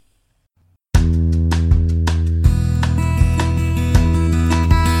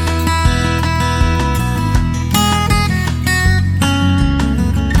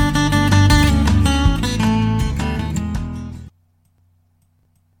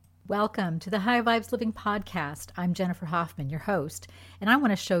Welcome to the High Vibes Living Podcast. I'm Jennifer Hoffman, your host, and I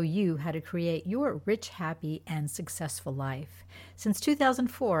want to show you how to create your rich, happy, and successful life. Since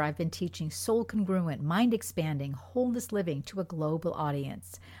 2004, I've been teaching soul-congruent, mind-expanding, wholeness living to a global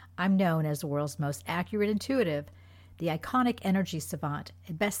audience. I'm known as the world's most accurate intuitive, the iconic energy savant,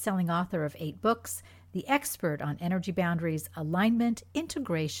 a best-selling author of 8 books, the expert on energy boundaries, alignment,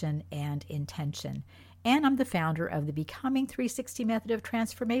 integration, and intention. And I'm the founder of the Becoming 360 Method of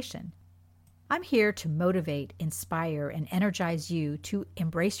Transformation. I'm here to motivate, inspire, and energize you to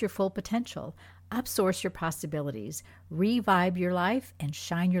embrace your full potential, upsource your possibilities, revive your life, and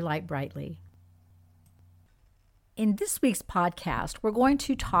shine your light brightly. In this week's podcast, we're going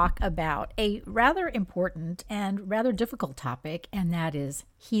to talk about a rather important and rather difficult topic, and that is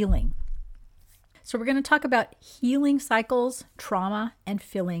healing. So we're going to talk about healing cycles, trauma, and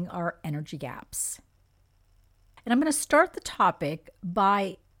filling our energy gaps. And I'm going to start the topic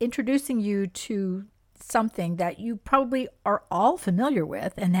by introducing you to something that you probably are all familiar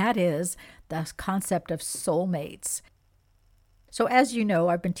with, and that is the concept of soulmates. So as you know,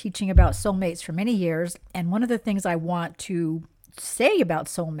 I've been teaching about soulmates for many years, and one of the things I want to say about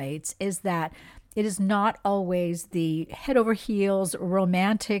soulmates is that it is not always the head over heels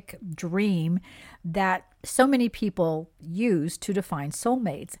romantic dream that so many people use to define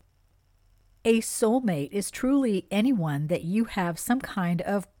soulmates. A soulmate is truly anyone that you have some kind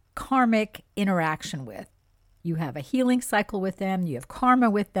of karmic interaction with. You have a healing cycle with them, you have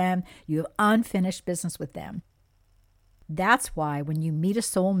karma with them, you have unfinished business with them. That's why when you meet a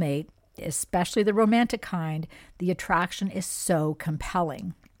soulmate, especially the romantic kind, the attraction is so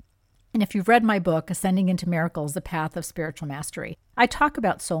compelling. And if you've read my book, Ascending into Miracles, The Path of Spiritual Mastery, I talk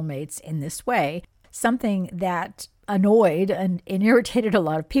about soulmates in this way, something that annoyed and irritated a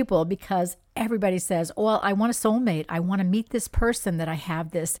lot of people because everybody says, well, I want a soulmate. I want to meet this person that I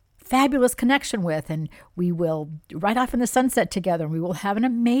have this fabulous connection with, and we will ride off in the sunset together, and we will have an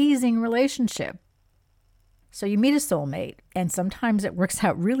amazing relationship. So you meet a soulmate, and sometimes it works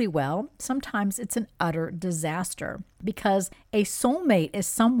out really well. Sometimes it's an utter disaster because a soulmate is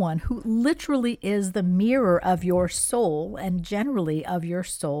someone who literally is the mirror of your soul and generally of your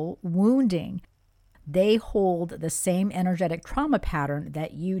soul wounding. They hold the same energetic trauma pattern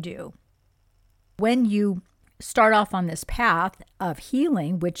that you do. When you start off on this path of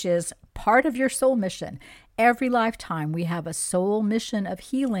healing, which is part of your soul mission, every lifetime we have a soul mission of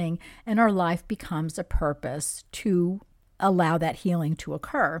healing, and our life becomes a purpose to allow that healing to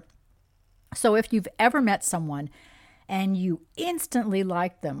occur. So if you've ever met someone and you instantly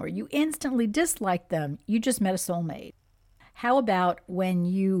like them or you instantly dislike them, you just met a soulmate. How about when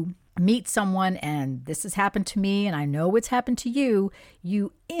you meet someone, and this has happened to me, and I know it's happened to you,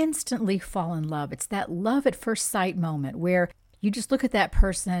 you instantly fall in love. It's that love at first sight moment where you just look at that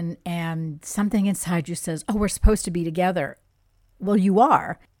person and something inside you says, oh, we're supposed to be together. Well, you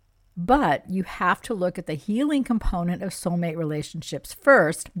are, but you have to look at the healing component of soulmate relationships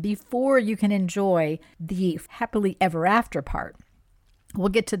first before you can enjoy the happily ever after part. We'll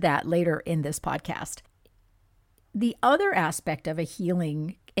get to that later in this podcast. The other aspect of a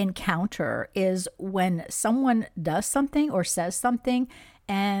healing encounter is when someone does something or says something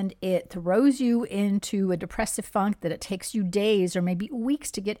and it throws you into a depressive funk that it takes you days or maybe weeks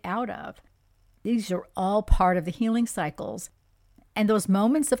to get out of. These are all part of the healing cycles. And those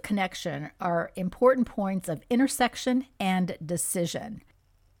moments of connection are important points of intersection and decision.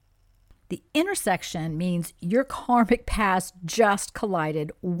 The intersection means your karmic past just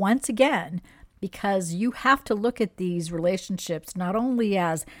collided once again, because you have to look at these relationships not only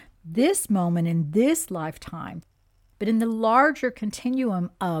as this moment in this lifetime, but in the larger continuum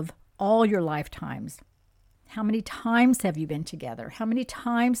of all your lifetimes. How many times have you been together? How many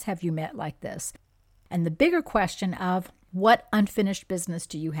times have you met like this? And the bigger question of what unfinished business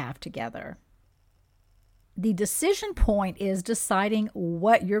do you have together? The decision point is deciding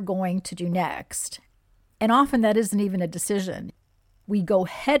what you're going to do next. And often that isn't even a decision. We go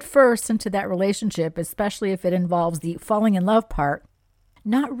head first into that relationship, especially if it involves the falling in love part,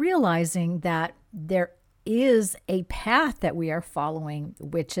 not realizing that there is a path that we are following,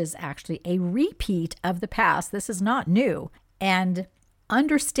 which is actually a repeat of the past. This is not new. And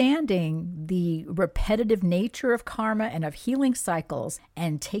understanding the repetitive nature of karma and of healing cycles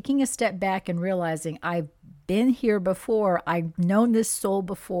and taking a step back and realizing I've been here before, I've known this soul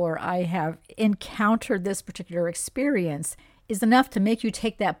before, I have encountered this particular experience is enough to make you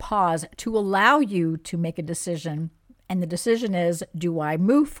take that pause to allow you to make a decision. And the decision is, do I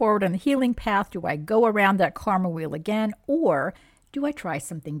move forward on the healing path? Do I go around that karma wheel again? Or do I try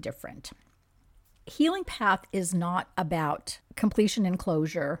something different? healing path is not about completion and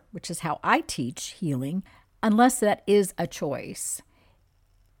closure, which is how I teach healing, unless that is a choice.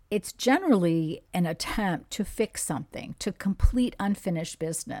 It's generally an attempt to fix something, to complete unfinished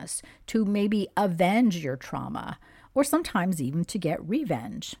business, to maybe avenge your trauma, or sometimes even to get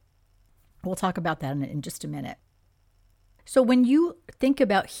revenge. We'll talk about that in just a minute. So when you think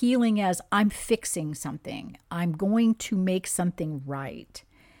about healing as I'm fixing something, I'm going to make something right,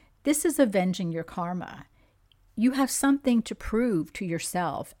 this is avenging your karma. You have something to prove to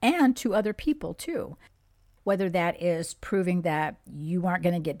yourself and to other people too. Whether that is proving that you aren't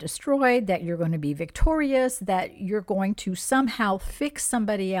going to get destroyed, that you're going to be victorious, that you're going to somehow fix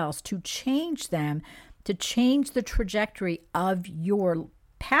somebody else, to change them, to change the trajectory of your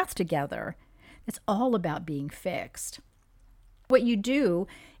path together. It's all about being fixed. What you do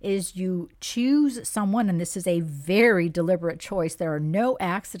is you choose someone, and this is a very deliberate choice. There are no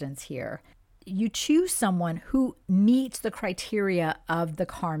accidents here. You choose someone who meets the criteria of the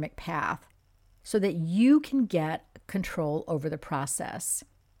karmic path so that you can get control over the process.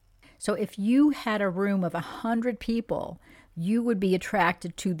 So if you had a room of 100 people, you would be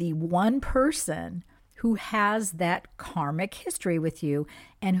attracted to the one person who has that karmic history with you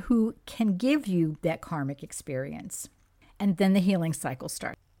and who can give you that karmic experience. And then the healing cycle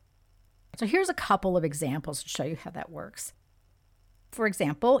starts. So here's a couple of examples to show you how that works. For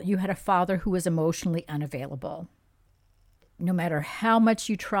example, you had a father who was emotionally unavailable. No matter how much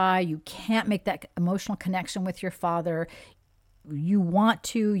you try, you can't make that emotional connection with your father. You want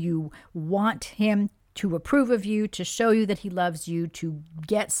him to approve of you, to show you that he loves you, to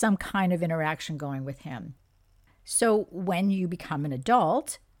get some kind of interaction going with him. So when you become an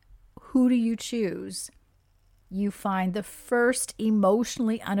adult, who do you choose? You find the first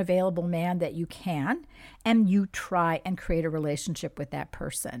emotionally unavailable man that you can, and you try and create a relationship with that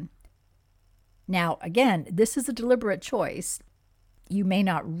person. Now, again, this is a deliberate choice. You may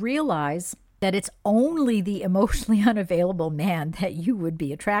not realize that it's only the emotionally unavailable man that you would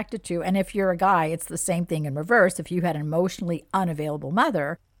be attracted to. And if you're a guy, it's the same thing in reverse. If you had an emotionally unavailable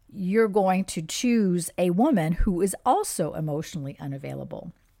mother, you're going to choose a woman who is also emotionally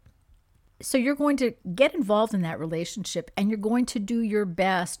unavailable. So you're going to get involved in that relationship, and you're going to do your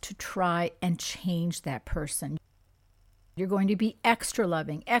best to try and change that person. You're going to be extra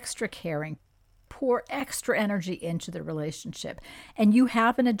loving, extra caring, pour extra energy into the relationship, and you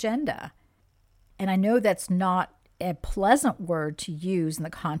have an agenda. And I know that's not a pleasant word to use in the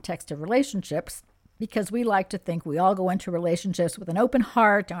context of relationships, because we like to think we all go into relationships with an open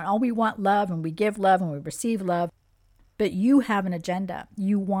heart, and all we want love, and we give love, and we receive love. But you have an agenda.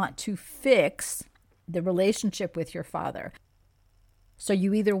 You want to fix the relationship with your father. So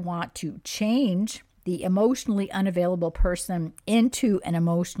you either want to change the emotionally unavailable person into an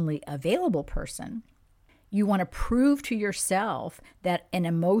emotionally available person. You want to prove to yourself that an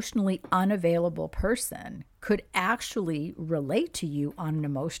emotionally unavailable person could actually relate to you on an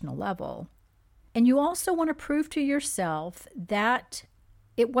emotional level. And you also want to prove to yourself that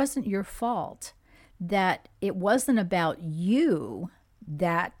it wasn't your fault, that it wasn't about you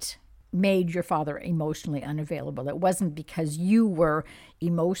that made your father emotionally unavailable. It wasn't because you were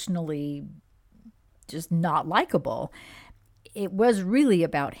emotionally just not likable. It was really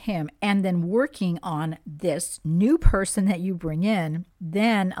about him. And then working on this new person that you bring in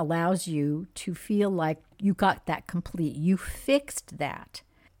then allows you to feel like you got that complete. You fixed that.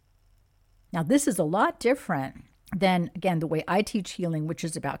 Now, this is a lot different than, again, the way I teach healing, which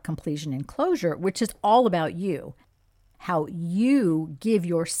is about completion and closure, which is all about you, how you give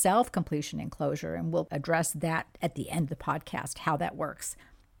yourself completion and closure. And we'll address that at the end of the podcast, how that works.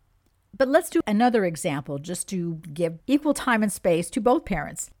 But let's do another example just to give equal time and space to both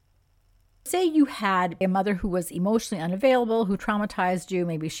parents. Say you had a mother who was emotionally unavailable, who traumatized you.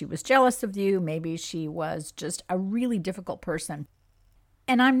 Maybe she was jealous of you. Maybe she was just a really difficult person.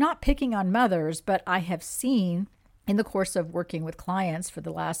 And I'm not picking on mothers, but I have seen in the course of working with clients for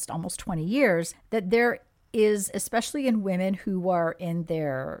the last almost 20 years that there is, especially in women who are in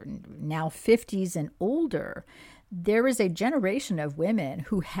their now 50s and older, there is a generation of women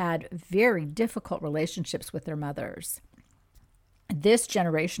who had very difficult relationships with their mothers. This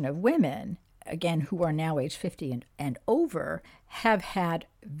generation of women, again, who are now age 50 and over, have had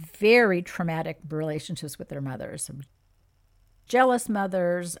very traumatic relationships with their mothers. Jealous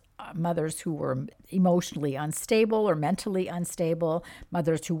mothers, mothers who were emotionally unstable or mentally unstable,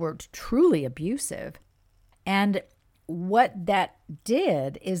 mothers who were truly abusive. And what that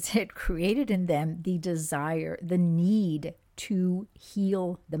did is it created in them the desire, the need to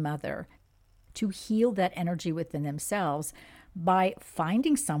heal the mother, to heal that energy within themselves by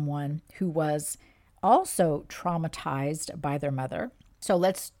finding someone who was also traumatized by their mother. So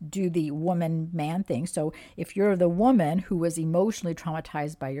let's do the woman-man thing. So if you're the woman who was emotionally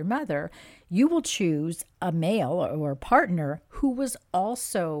traumatized by your mother, you will choose a male or a partner who was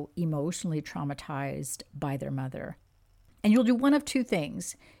also emotionally traumatized by their mother. And you'll do one of two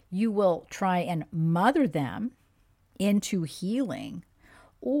things. You will try and mother them into healing,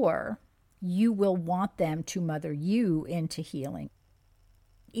 or you will want them to mother you into healing.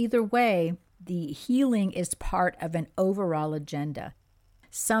 Either way, the healing is part of an overall agenda.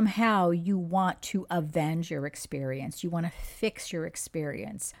 Somehow you want to avenge your experience. You want to fix your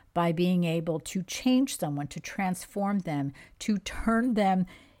experience by being able to change someone, to transform them, to turn them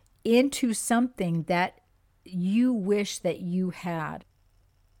into something that you wish that you had.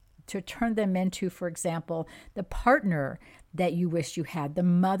 To turn them into, for example, the partner that you wish you had, the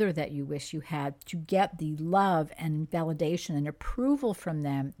mother that you wish you had, to get the love and validation and approval from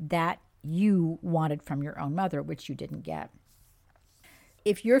them that you wanted from your own mother, which you didn't get.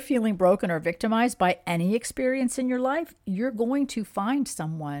 If you're feeling broken or victimized by any experience in your life, you're going to find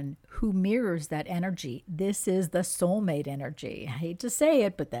someone who mirrors that energy. This is the soulmate energy. I hate to say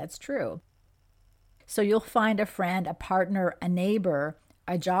it, but that's true. So you'll find a friend, a partner, a neighbor,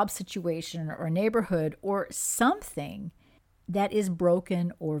 a job situation, or a neighborhood, or something that is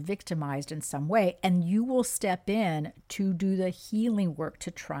broken or victimized in some way, and you will step in to do the healing work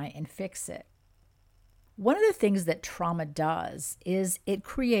to try and fix it. One of the things that trauma does is it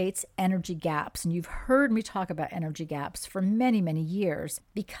creates energy gaps. And you've heard me talk about energy gaps for many, many years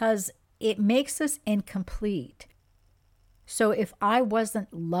because it makes us incomplete. So if I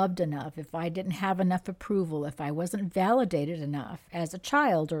wasn't loved enough, if I didn't have enough approval, if I wasn't validated enough as a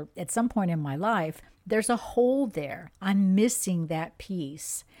child or at some point in my life, there's a hole there. I'm missing that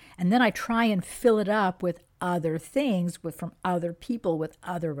piece. And then I try and fill it up with other things, from other people, with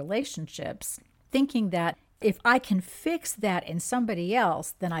other relationships, thinking that if I can fix that in somebody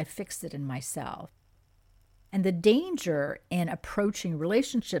else, then I fixed it in myself. And the danger in approaching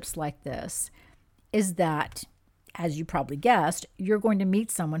relationships like this is that, as you probably guessed, you're going to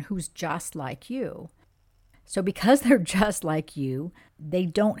meet someone who's just like you. So because they're just like you, they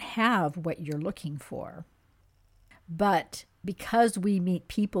don't have what you're looking for. But because we meet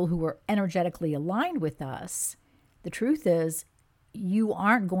people who are energetically aligned with us, the truth is, you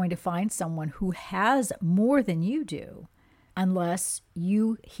aren't going to find someone who has more than you do unless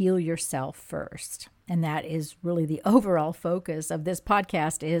you heal yourself first. And that is really the overall focus of this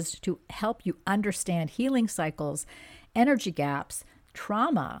podcast, is to help you understand healing cycles, energy gaps,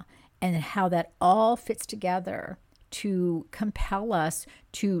 trauma, and how that all fits together to compel us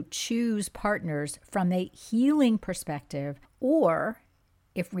to choose partners from a healing perspective, or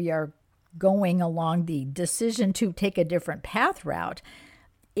if we are going along the decision to take a different path route,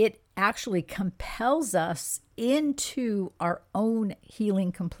 it actually compels us into our own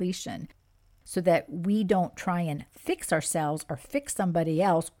healing completion so that we don't try and fix ourselves or fix somebody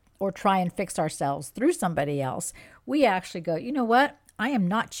else or try and fix ourselves through somebody else. We actually go, you know what? I am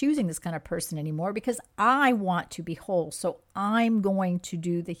not choosing this kind of person anymore because I want to be whole. So I'm going to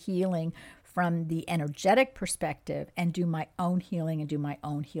do the healing from the energetic perspective and do my own healing and do my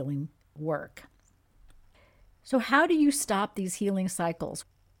own healing work. So how do you stop these healing cycles?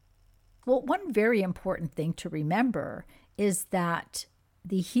 Well, one very important thing to remember is that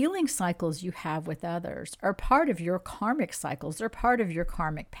the healing cycles you have with others are part of your karmic cycles. They're part of your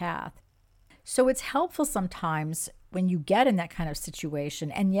karmic path. So it's helpful sometimes when you get in that kind of situation.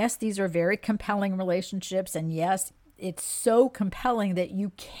 And yes, these are very compelling relationships. And yes, it's so compelling that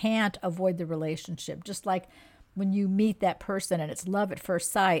you can't avoid the relationship. Just like when you meet that person and it's love at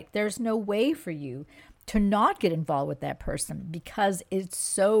first sight, there's no way for you to not get involved with that person because it's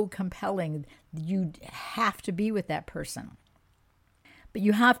so compelling. You have to be with that person. But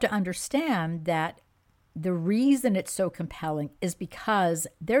you have to understand that the reason it's so compelling is because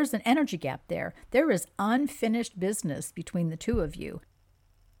there's an energy gap there. There is unfinished business between the two of you.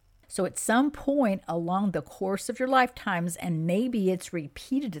 So at some point along the course of your lifetimes, and maybe it's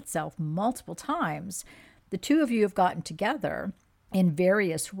repeated itself multiple times, the two of you have gotten together in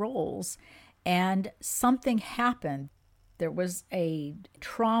various roles and something happened. There was a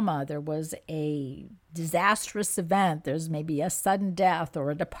trauma, there was a disastrous event, there's maybe a sudden death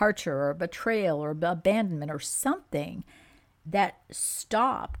or a departure or a betrayal or abandonment or something that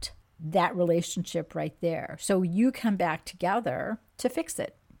stopped that relationship right there. So you come back together to fix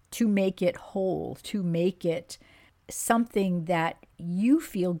it, to make it whole, to make it something that you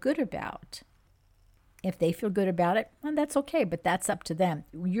feel good about. If they feel good about it, well, that's okay, but that's up to them.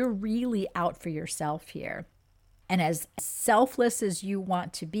 You're really out for yourself here. and as selfless as you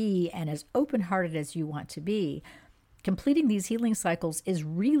want to be and as open-hearted as you want to be, completing these healing cycles is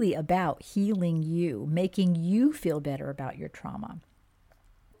really about healing you, making you feel better about your trauma.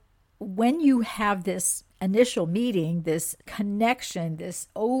 When you have this initial meeting, this connection, this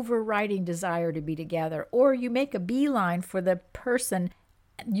overriding desire to be together, or you make a beeline for the person,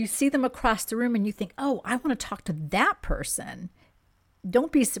 you see them across the room and you think, oh, I want to talk to that person.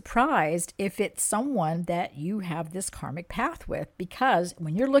 Don't be surprised if it's someone that you have this karmic path with, because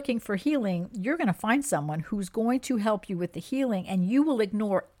when you're looking for healing, you're going to find someone who's going to help you with the healing, and you will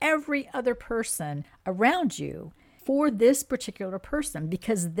ignore every other person around you for this particular person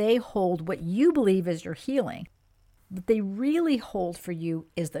because they hold what you believe is your healing. What they really hold for you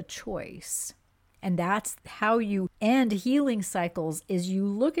is the choice. And that's how you end healing cycles, is you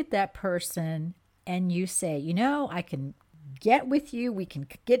look at that person and you say, you know, I can get with you, we can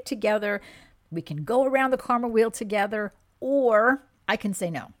get together, we can go around the karma wheel together, or I can say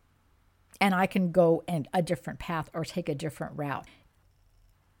no. And I can go in a different path or take a different route.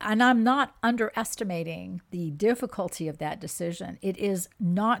 And I'm not underestimating the difficulty of that decision. It is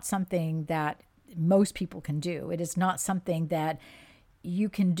not something that most people can do. It is not something that you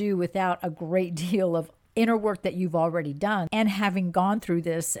can do without a great deal of inner work that you've already done and having gone through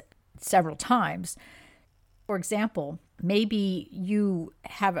this several times. For example, maybe you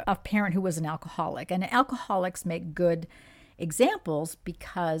have a parent who was an alcoholic, and alcoholics make good examples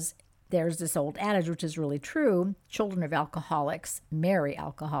because there's this old adage, which is really true: children of alcoholics marry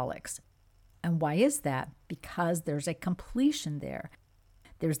alcoholics. And why is that? Because there's a completion there.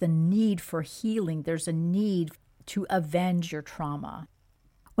 There's the need for healing. There's a need to avenge your trauma.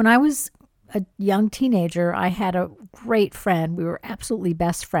 When I was a young teenager, I had a great friend. We were absolutely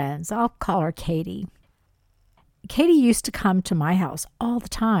best friends. I'll call her Katie. Katie used to come to my house all the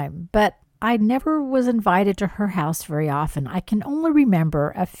time, but I never was invited to her house very often. I can only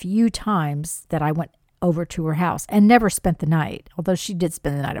remember a few times that I went over to her house and never spent the night, although she did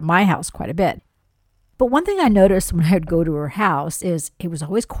spend the night at my house quite a bit. But one thing I noticed when I would go to her house is it was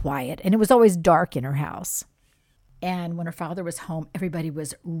always quiet and it was always dark in her house. And when her father was home, everybody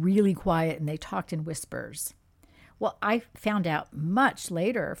was really quiet and they talked in whispers. Well, I found out much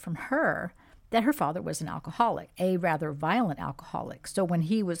later from her that her father was an alcoholic, a rather violent alcoholic. So when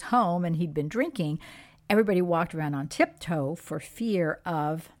he was home and he'd been drinking, everybody walked around on tiptoe for fear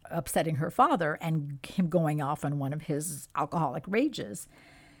of upsetting her father and him going off on one of his alcoholic rages.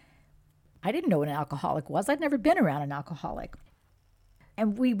 I didn't know what an alcoholic was. I'd never been around an alcoholic.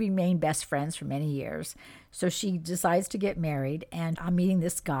 And we remained best friends for many years. So she decides to get married, and I'm meeting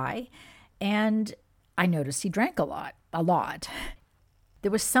this guy, and I noticed he drank a lot. There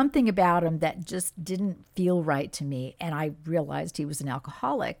was something about him that just didn't feel right to me, and I realized he was an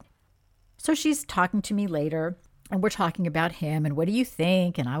alcoholic. So she's talking to me later, and we're talking about him, and what do you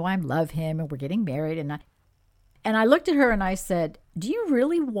think? And I love him, and we're getting married. And I looked at her and I said, do you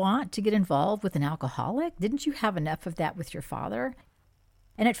really want to get involved with an alcoholic? Didn't you have enough of that with your father?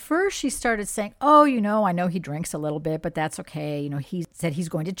 And at first she started saying, oh, I know he drinks a little bit, but that's okay. He said he's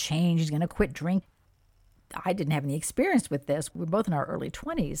going to change. He's going to quit drinking. I didn't have any experience with this. We're both in our early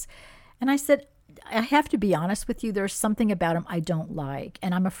 20s. And I said, I have to be honest with you. There's something about him I don't like,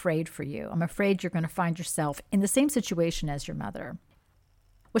 and I'm afraid for you. I'm afraid you're going to find yourself in the same situation as your mother.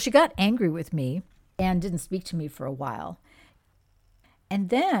 Well, she got angry with me and didn't speak to me for a while. And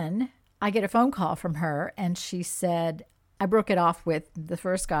then I get a phone call from her, and she said, I broke it off with the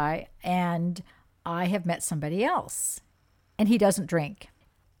first guy, and I have met somebody else, and he doesn't drink.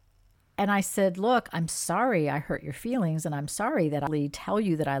 And I said, look, I'm sorry I hurt your feelings, and I'm sorry that I tell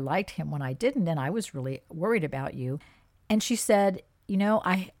you that I liked him when I didn't, and I was really worried about you. And she said,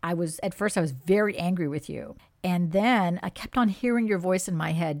 at first I was very angry with you. And then I kept on hearing your voice in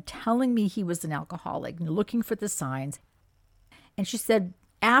my head telling me he was an alcoholic, looking for the signs. And she said,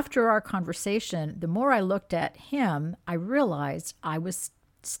 after our conversation, the more I looked at him, I realized I was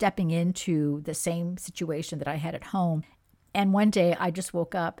stepping into the same situation that I had at home. And one day I just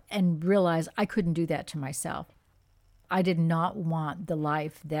woke up and realized I couldn't do that to myself. I did not want the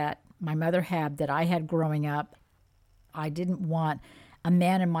life that my mother had, that I had growing up. I didn't want a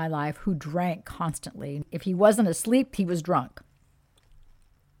man in my life who drank constantly. If he wasn't asleep, he was drunk.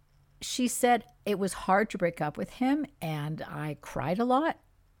 She said it was hard to break up with him, and I cried a lot,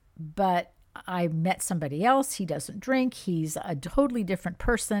 but I met somebody else. He doesn't drink. He's a totally different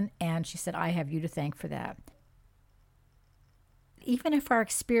person. And she said, I have you to thank for that. Even if our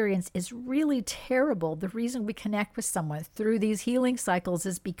experience is really terrible, the reason we connect with someone through these healing cycles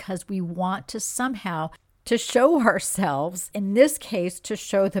is because we want to somehow to show ourselves, in this case, to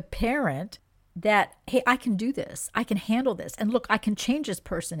show the parent that, hey, I can do this. I can handle this. And look, I can change this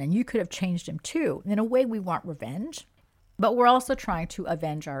person, and you could have changed him too. In a way, we want revenge, but we're also trying to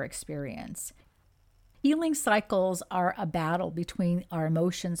avenge our experience. Healing cycles are a battle between our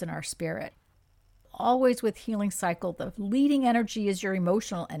emotions and our spirit. Always with healing cycle, the leading energy is your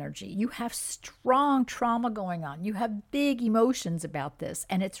emotional energy. You have strong trauma going on. You have big emotions about this,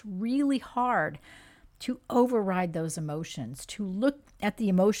 and it's really hard to override those emotions, to look at the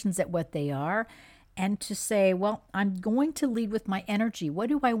emotions at what they are, and to say, well, I'm going to lead with my energy. What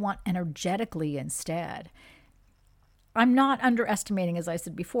do I want energetically instead? I'm not underestimating, as I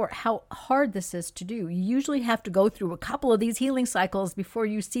said before, how hard this is to do. You usually have to go through a couple of these healing cycles before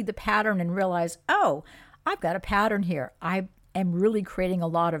you see the pattern and realize, oh, I've got a pattern here. I am really creating a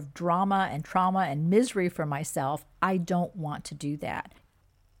lot of drama and trauma and misery for myself. I don't want to do that.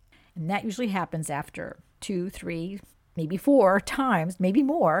 And that usually happens after 2, 3, maybe 4 times, maybe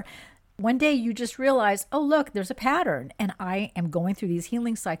more. One day you just realize, oh, look, there's a pattern, and I am going through these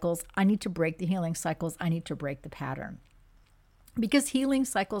healing cycles. I need to break the healing cycles. I need to break the pattern. Because healing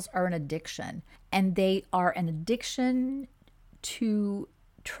cycles are an addiction, and they are an addiction to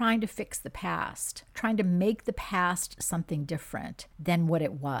trying to fix the past, trying to make the past something different than what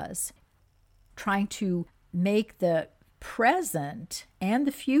it was, trying to make the present and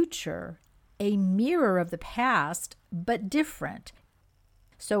the future a mirror of the past, but different.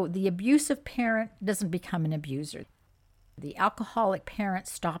 So the abusive parent doesn't become an abuser. The alcoholic parent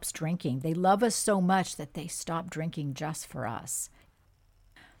stops drinking. They love us so much that they stop drinking just for us.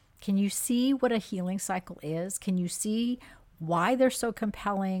 Can you see what a healing cycle is? Can you see why they're so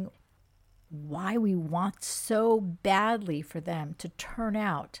compelling? Why we want so badly for them to turn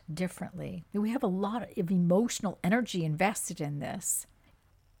out differently? We have a lot of emotional energy invested in this.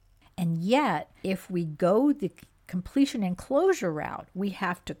 And yet, if we go the completion and closure route, we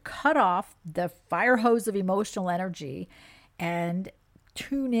have to cut off the fire hose of emotional energy and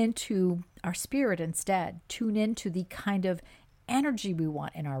tune into our spirit instead, tune into the kind of energy we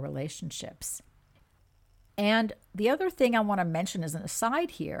want in our relationships. And the other thing I want to mention as an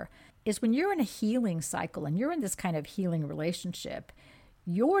aside here is when you're in a healing cycle and you're in this kind of healing relationship,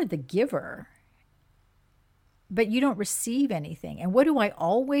 you're the giver, but you don't receive anything. And what do I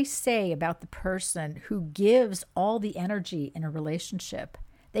always say about the person who gives all the energy in a relationship?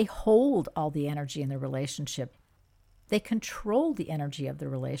 They hold all the energy in the relationship. They control the energy of the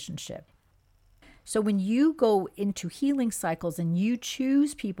relationship. So when you go into healing cycles and you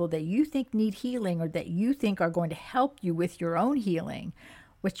choose people that you think need healing or that you think are going to help you with your own healing,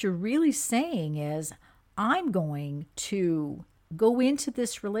 what you're really saying is, I'm going to go into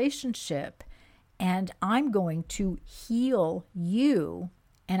this relationship and I'm going to heal you,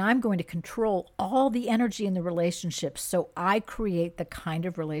 and I'm going to control all the energy in the relationship so I create the kind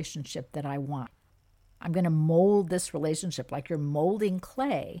of relationship that I want. I'm going to mold this relationship like you're molding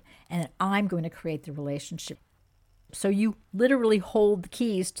clay, and I'm going to create the relationship. So you literally hold the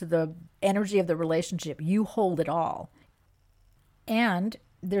keys to the energy of the relationship. You hold it all. And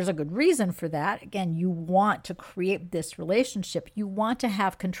there's a good reason for that. Again, you want to create this relationship. You want to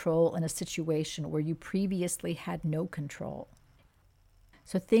have control in a situation where you previously had no control.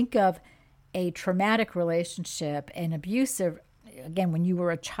 So think of a traumatic relationship, an abusive, again, when you were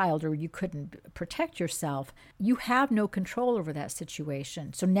a child or you couldn't protect yourself, you have no control over that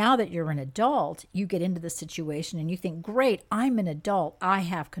situation. So now that you're an adult, you get into the situation and you think, great, I'm an adult. I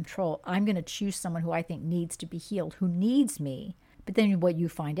have control. I'm going to choose someone who I think needs to be healed, who needs me. But then what you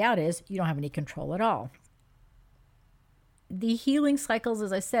find out is you don't have any control at all. The healing cycles,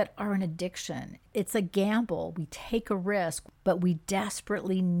 as I said, are an addiction. It's a gamble. We take a risk, but we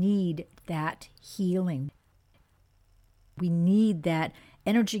desperately need that healing. We need that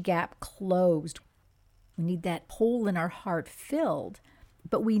energy gap closed. We need that hole in our heart filled,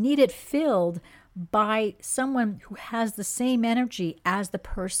 but we need it filled by someone who has the same energy as the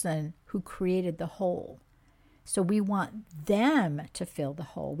person who created the hole. So we want them to fill the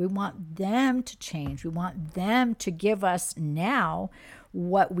hole. We want them to change. We want them to give us now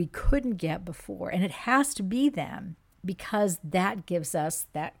what we couldn't get before. And it has to be them, because that gives us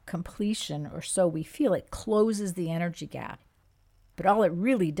that completion, or so we feel. It closes the energy gap. But all it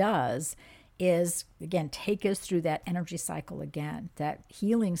really does is, again, take us through that energy cycle again, that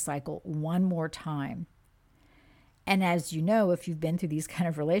healing cycle one more time. And as you know, if you've been through these kind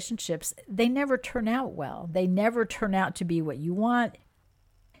of relationships, they never turn out well. They never turn out to be what you want.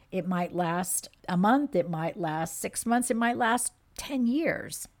 It might last a month, it might last 6 months, it might last 10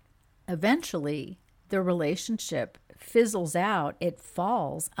 years. Eventually, the relationship fizzles out. It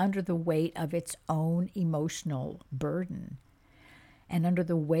falls under the weight of its own emotional burden. and under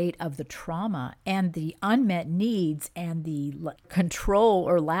the weight of the trauma and the unmet needs and the control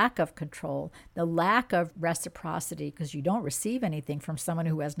or lack of control, the lack of reciprocity, because you don't receive anything from someone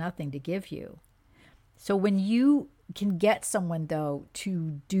who has nothing to give you. So when you can get someone, though,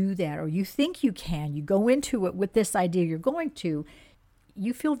 to do that, or you think you can, you go into it with this idea you're going to,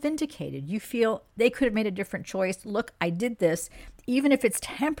 you feel vindicated. You feel they could have made a different choice. Look, I did this. Even if it's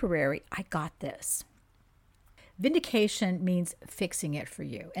temporary, I got this. Vindication means fixing it for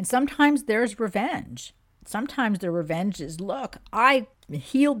you. And sometimes there's revenge. Sometimes the revenge is, look, I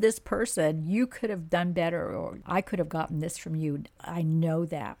healed this person. You could have done better, or I could have gotten this from you. I know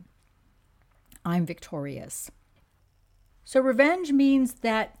that. I'm victorious. So revenge means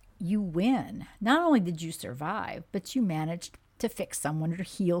that you win. Not only did you survive, but you managed to fix someone or to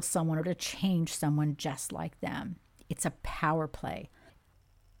heal someone or to change someone just like them. It's a power play.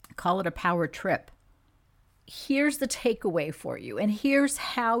 Call it a power trip. Here's the takeaway for you, and here's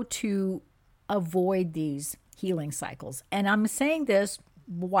how to avoid these healing cycles. And I'm saying this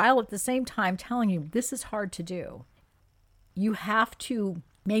while at the same time telling you this is hard to do. You have to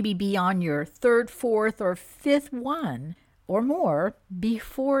maybe be on your third, fourth, or fifth one or more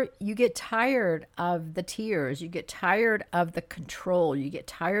before you get tired of the tears, you get tired of the control, you get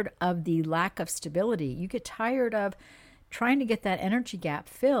tired of the lack of stability, you get tired of trying to get that energy gap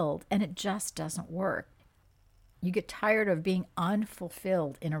filled, and it just doesn't work. You get tired of being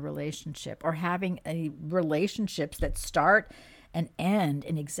unfulfilled in a relationship or having relationships that start and end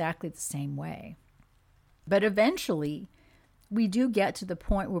in exactly the same way. But eventually, we do get to the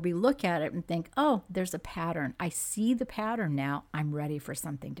point where we look at it and think, oh, there's a pattern. I see the pattern now. I'm ready for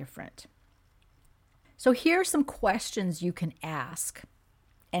something different. So here are some questions you can ask.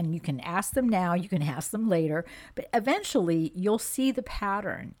 And you can ask them now, you can ask them later, but eventually you'll see the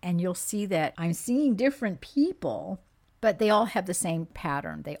pattern and you'll see that I'm seeing different people, but they all have the same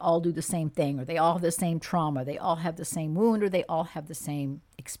pattern. They all do the same thing, or they all have the same trauma. They all have the same wound, or they all have the same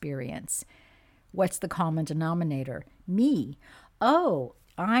experience. What's the common denominator? Me. Oh,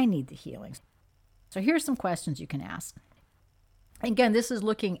 I need the healing. So here's some questions you can ask. Again, this is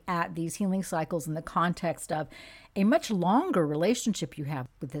looking at these healing cycles in the context of a much longer relationship you have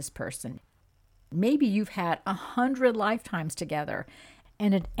with this person. Maybe you've had 100 lifetimes together,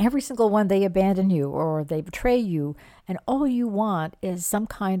 and in every single one they abandon you or they betray you, and all you want is some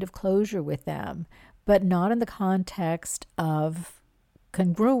kind of closure with them, but not in the context of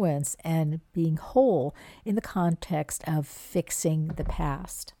congruence and being whole, in the context of fixing the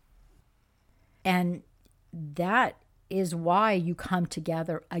past. And that is why you come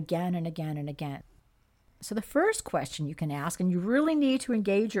together again and again and again. So the first question you can ask, and you really need to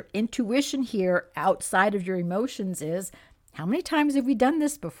engage your intuition here outside of your emotions, is, how many times have we done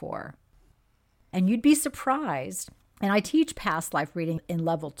this before? And you'd be surprised, and I teach past life reading in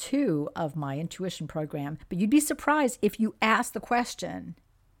level 2 of my intuition program, but you'd be surprised if you ask the question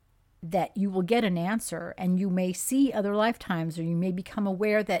that you will get an answer, and you may see other lifetimes, or you may become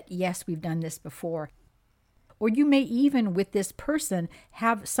aware that, yes, we've done this before. Or you may even, with this person,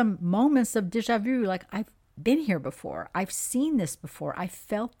 have some moments of déjà vu, like, I've been here before, I've seen this before, I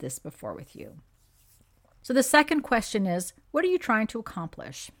felt this before with you. So the second question is, what are you trying to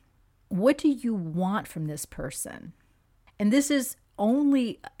accomplish? What do you want from this person? And this is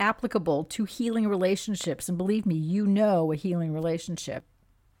only applicable to healing relationships. And believe me, you know a healing relationship.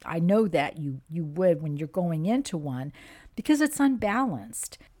 I know that you would when you're going into one, because it's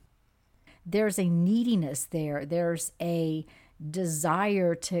unbalanced. There's a neediness there. There's a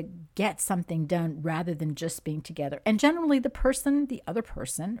desire to get something done rather than just being together. And generally the other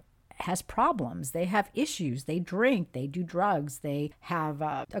person has problems. They have issues. They drink, they do drugs, they have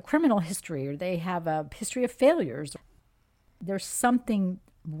a criminal history, or they have a history of failures. There's something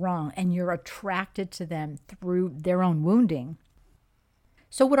wrong, and you're attracted to them through their own wounding.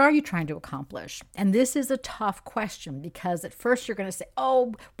 So what are you trying to accomplish? And this is a tough question, because at first you're going to say,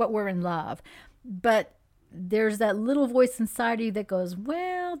 oh, but we're in love. But there's that little voice inside of you that goes,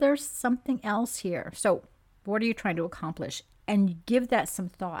 well, there's something else here. So what are you trying to accomplish? And give that some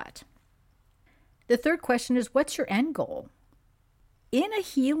thought. The third question is, what's your end goal? In a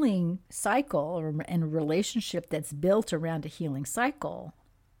healing cycle, or in a relationship that's built around a healing cycle,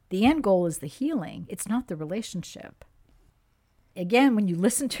 the end goal is the healing. It's not the relationship. Again, when you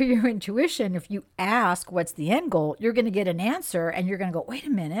listen to your intuition, if you ask what's the end goal, you're going to get an answer, and you're going to go, wait a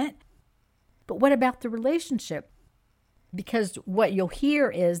minute, but what about the relationship? Because what you'll hear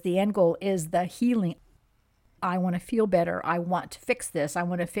is the end goal is the healing. I want to feel better. I want to fix this. I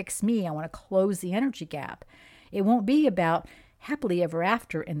want to fix me. I want to close the energy gap. It won't be about happily ever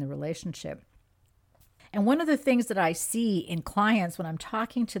after in the relationship. And one of the things that I see in clients when I'm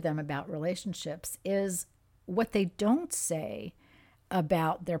talking to them about relationships is what they don't say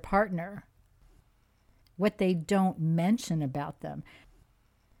about their partner, what they don't mention about them,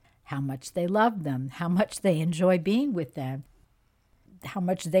 how much they love them, how much they enjoy being with them, how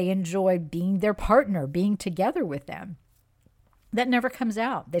much they enjoy being their partner, being together with them. That never comes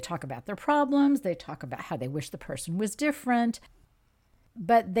out. They talk about their problems. They talk about how they wish the person was different,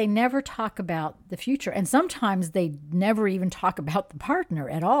 but they never talk about the future. And sometimes they never even talk about the partner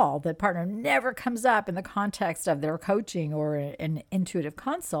at all. The partner never comes up in the context of their coaching or an intuitive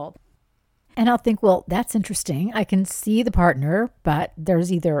consult. And I'll think, well, that's interesting. I can see the partner, but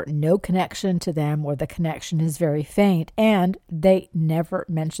there's either no connection to them or the connection is very faint. And they never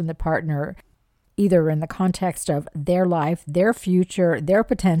mention the partner either in the context of their life, their future, their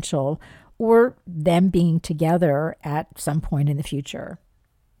potential, or them being together at some point in the future.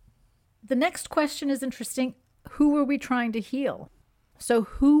 The next question is interesting. Who are we trying to heal? So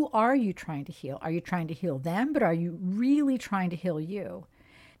who are you trying to heal? Are you trying to heal them, but are you really trying to heal you?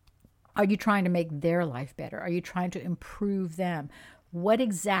 Are you trying to make their life better? Are you trying to improve them? What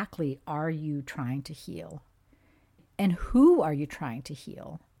exactly are you trying to heal? And who are you trying to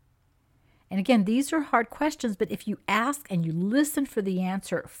heal? And again, these are hard questions, but if you ask and you listen for the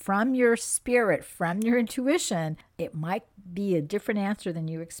answer from your spirit, from your intuition, it might be a different answer than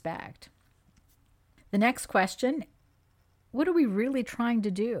you expect. The next question, what are we really trying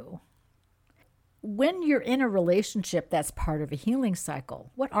to do? When you're in a relationship that's part of a healing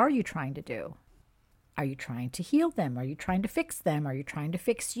cycle, what are you trying to do? Are you trying to heal them? Are you trying to fix them? Are you trying to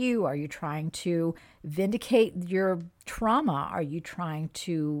fix you? Are you trying to vindicate your trauma? Are you trying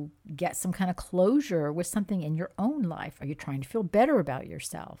to get some kind of closure with something in your own life? Are you trying to feel better about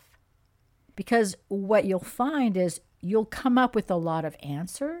yourself? Because what you'll find is you'll come up with a lot of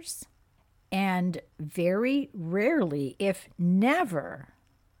answers, and very rarely, if never,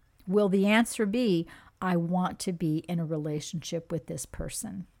 will the answer be, I want to be in a relationship with this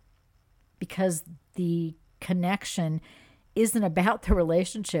person. Because the connection isn't about the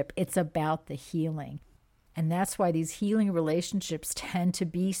relationship, it's about the healing. And that's why these healing relationships tend to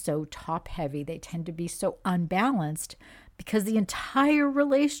be so top heavy. They tend to be so unbalanced because the entire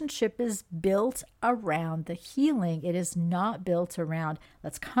relationship is built around the healing. It is not built around,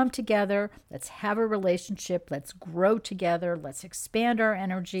 let's come together, let's have a relationship, let's grow together, let's expand our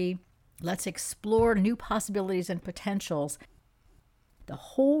energy, let's explore new possibilities and potentials. The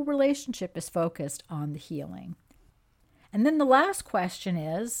whole relationship is focused on the healing. And then the last question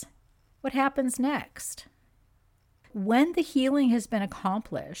is, what happens next? When the healing has been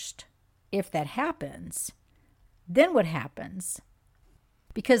accomplished, if that happens, then what happens?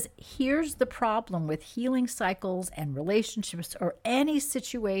 Because here's the problem with healing cycles and relationships or any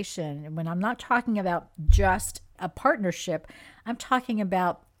situation. When I'm not talking about just a partnership, I'm talking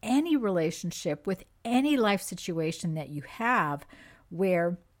about any relationship with any life situation that you have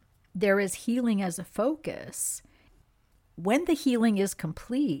where there is healing as a focus. When the healing is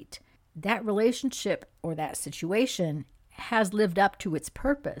complete, that relationship or that situation has lived up to its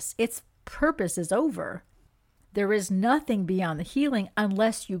purpose. Its purpose is over. There is nothing beyond the healing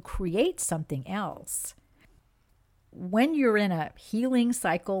unless you create something else. When you're in a healing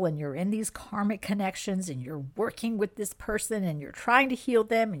cycle and you're in these karmic connections and you're working with this person and you're trying to heal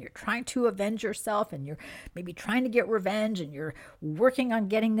them and you're trying to avenge yourself and you're maybe trying to get revenge and you're working on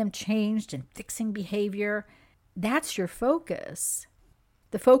getting them changed and fixing behavior, that's your focus.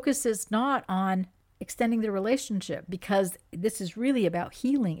 The focus is not on extending the relationship because this is really about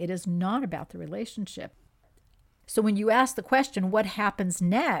healing. It is not about the relationship. So when you ask the question, what happens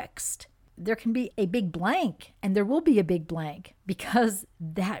next? There can be a big blank, and there will be a big blank because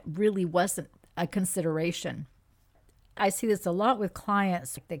that really wasn't a consideration. I see this a lot with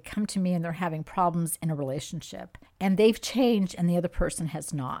clients. They come to me and they're having problems in a relationship, and they've changed and the other person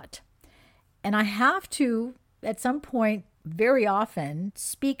has not. And I have to, at some point, very often,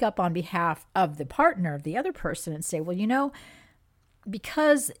 speak up on behalf of the partner, of the other person, and say, well,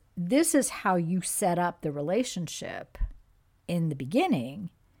 because this is how you set up the relationship in the beginning,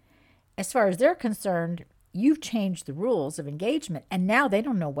 as far as they're concerned, you've changed the rules of engagement, and now they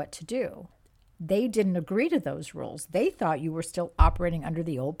don't know what to do. They didn't agree to those rules. They thought you were still operating under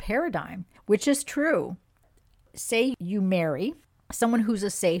the old paradigm, which is true. Say you marry someone who's a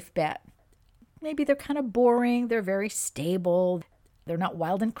safe bet. Maybe they're kind of boring. They're very stable. They're not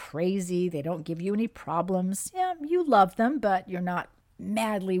wild and crazy. They don't give you any problems. Yeah, you love them, but you're not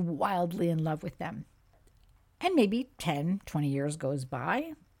madly, wildly in love with them. And maybe 10, 20 years goes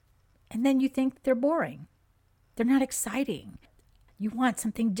by, and then you think they're boring. They're not exciting. You want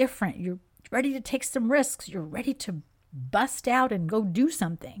something different. You're ready to take some risks. You're ready to bust out and go do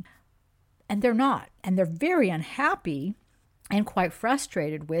something. And they're not. And they're very unhappy and quite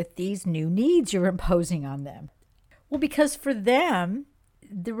frustrated with these new needs you're imposing on them. Well, because for them,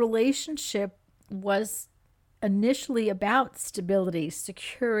 the relationship was initially about stability,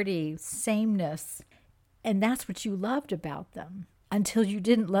 security, sameness. And that's what you loved about them until you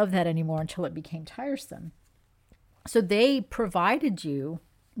didn't love that anymore, until it became tiresome. So they provided you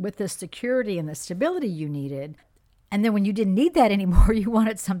with the security and the stability you needed. And then when you didn't need that anymore, you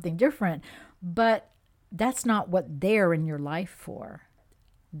wanted something different. But that's not what they're in your life for.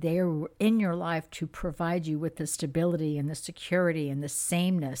 They're in your life to provide you with the stability and the security and the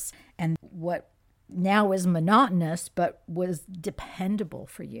sameness and what now is monotonous but was dependable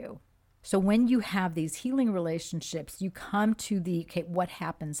for you. So when you have these healing relationships, you come to the, okay, what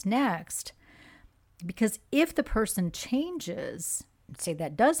happens next? Because if the person changes, say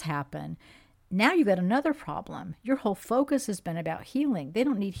that does happen, now you've got another problem. Your whole focus has been about healing. They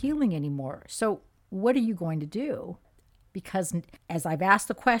don't need healing anymore. So what are you going to do? Because as I've asked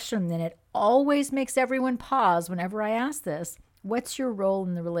the question, then it always makes everyone pause whenever I ask this, what's your role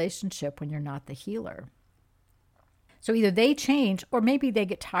in the relationship when you're not the healer? So either they change or maybe they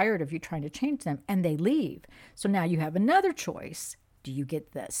get tired of you trying to change them and they leave. So now you have another choice. Do you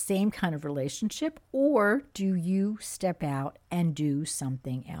get the same kind of relationship or do you step out and do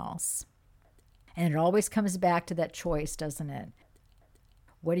something else? And it always comes back to that choice, doesn't it?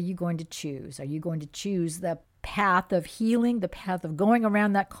 What are you going to choose? Are you going to choose the path of healing, the path of going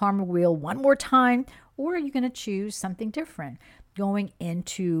around that karma wheel one more time, or are you going to choose something different, going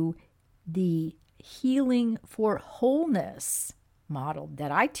into the healing for wholeness model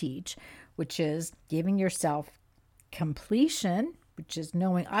that I teach, which is giving yourself completion, which is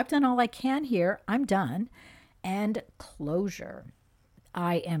knowing I've done all I can here, I'm done, and closure.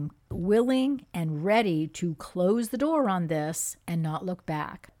 I am willing and ready to close the door on this and not look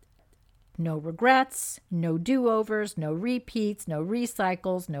back. No regrets, no do-overs, no repeats, no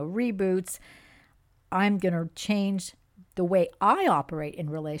recycles, no reboots. I'm going to change the way I operate in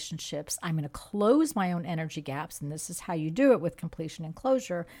relationships. I'm going to close my own energy gaps, and this is how you do it with completion and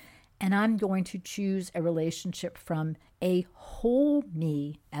closure. And I'm going to choose a relationship from a whole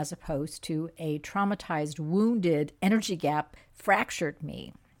me as opposed to a traumatized, wounded, energy gap, fractured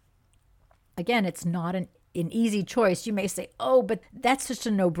me. Again, it's not an easy choice. You may say, oh, but that's just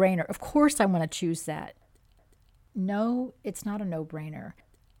a no-brainer. Of course I want to choose that. No, it's not a no-brainer.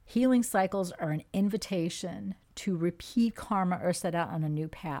 Healing cycles are an invitation to repeat karma or set out on a new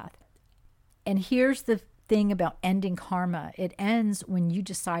path. And here's the thing about ending karma. It ends when you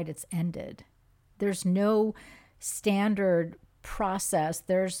decide it's ended. There's no standard process.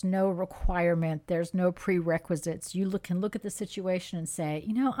 There's no requirement. There's no prerequisites. You can look at the situation and say,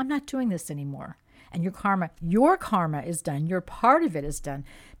 I'm not doing this anymore. And your karma is done. Your part of it is done.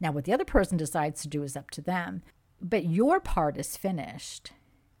 Now, what the other person decides to do is up to them. But your part is finished.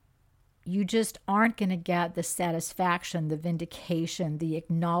 You just aren't going to get the satisfaction, the vindication, the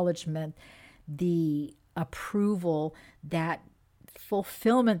acknowledgement, the approval, that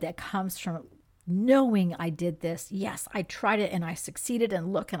fulfillment that comes from knowing I did this. Yes, I tried it and I succeeded,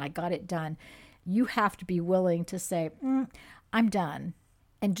 and look, and I got it done. You have to be willing to say, I'm done,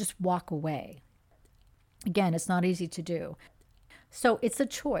 and just walk away. Again, it's not easy to do. So it's a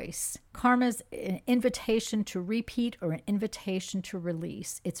choice. Karma's an invitation to repeat or an invitation to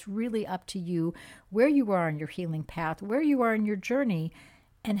release. It's really up to you where you are on your healing path, where you are in your journey,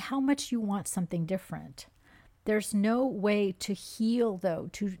 and how much you want something different. There's no way to heal, though,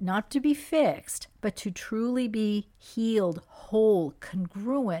 not to be fixed, but to truly be healed, whole,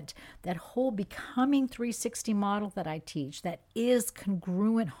 congruent, that whole becoming 360 model that I teach, that is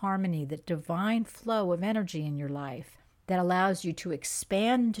congruent harmony, that divine flow of energy in your life that allows you to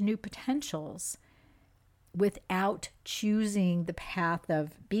expand into new potentials without choosing the path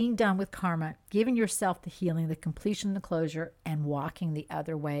of being done with karma, giving yourself the healing, the completion, the closure, and walking the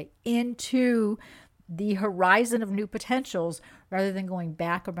other way into the horizon of new potentials rather than going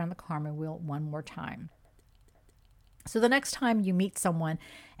back around the karma wheel one more time. So the next time you meet someone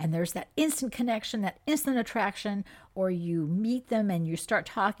and there's that instant connection, that instant attraction, or you meet them and you start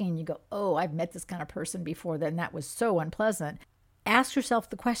talking and you go, oh, I've met this kind of person before, then that was so unpleasant. Ask yourself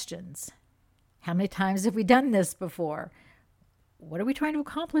the questions. How many times have we done this before? What are we trying to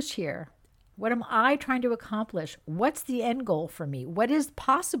accomplish here? What am I trying to accomplish? What's the end goal for me? What is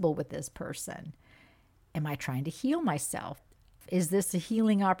possible with this person? Am I trying to heal myself? Is this a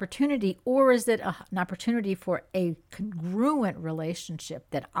healing opportunity, or is it an opportunity for a congruent relationship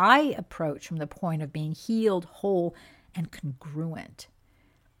that I approach from the point of being healed, whole, and congruent?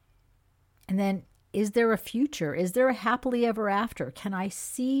 And then, is there a future? Is there a happily ever after? Can I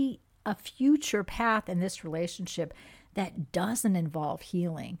see a future path in this relationship that doesn't involve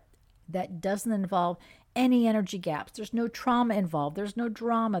healing, that doesn't involve any energy gaps? There's no trauma involved. There's no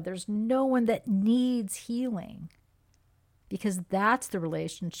drama. There's no one that needs healing. Because that's the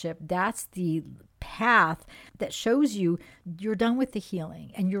relationship, that's the path that shows you you're done with the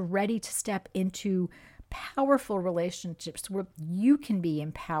healing and you're ready to step into powerful relationships where you can be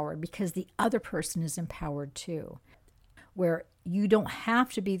empowered because the other person is empowered too. Where you don't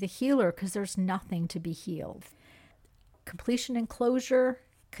have to be the healer because there's nothing to be healed. Completion and closure,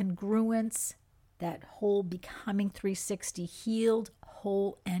 congruence, that whole becoming 360, healed,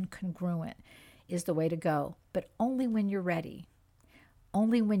 whole, and congruent is the way to go, but only when you're ready.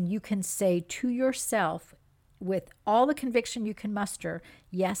 Only when you can say to yourself, with all the conviction you can muster,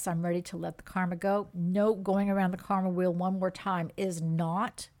 yes, I'm ready to let the karma go. No, going around the karma wheel one more time is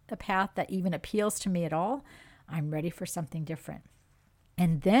not a path that even appeals to me at all. I'm ready for something different.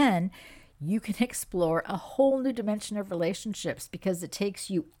 And then you can explore a whole new dimension of relationships because it takes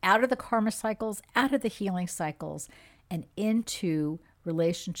you out of the karma cycles, out of the healing cycles, and into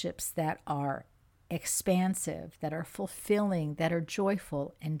relationships that are expansive, that are fulfilling, that are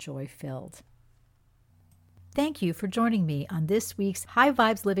joyful and joy-filled. Thank you for joining me on this week's High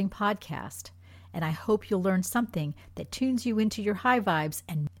Vibes Living podcast, and I hope you'll learn something that tunes you into your high vibes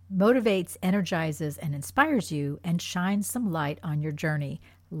and motivates, energizes, and inspires you and shines some light on your journey.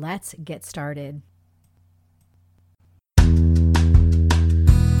 Let's get started.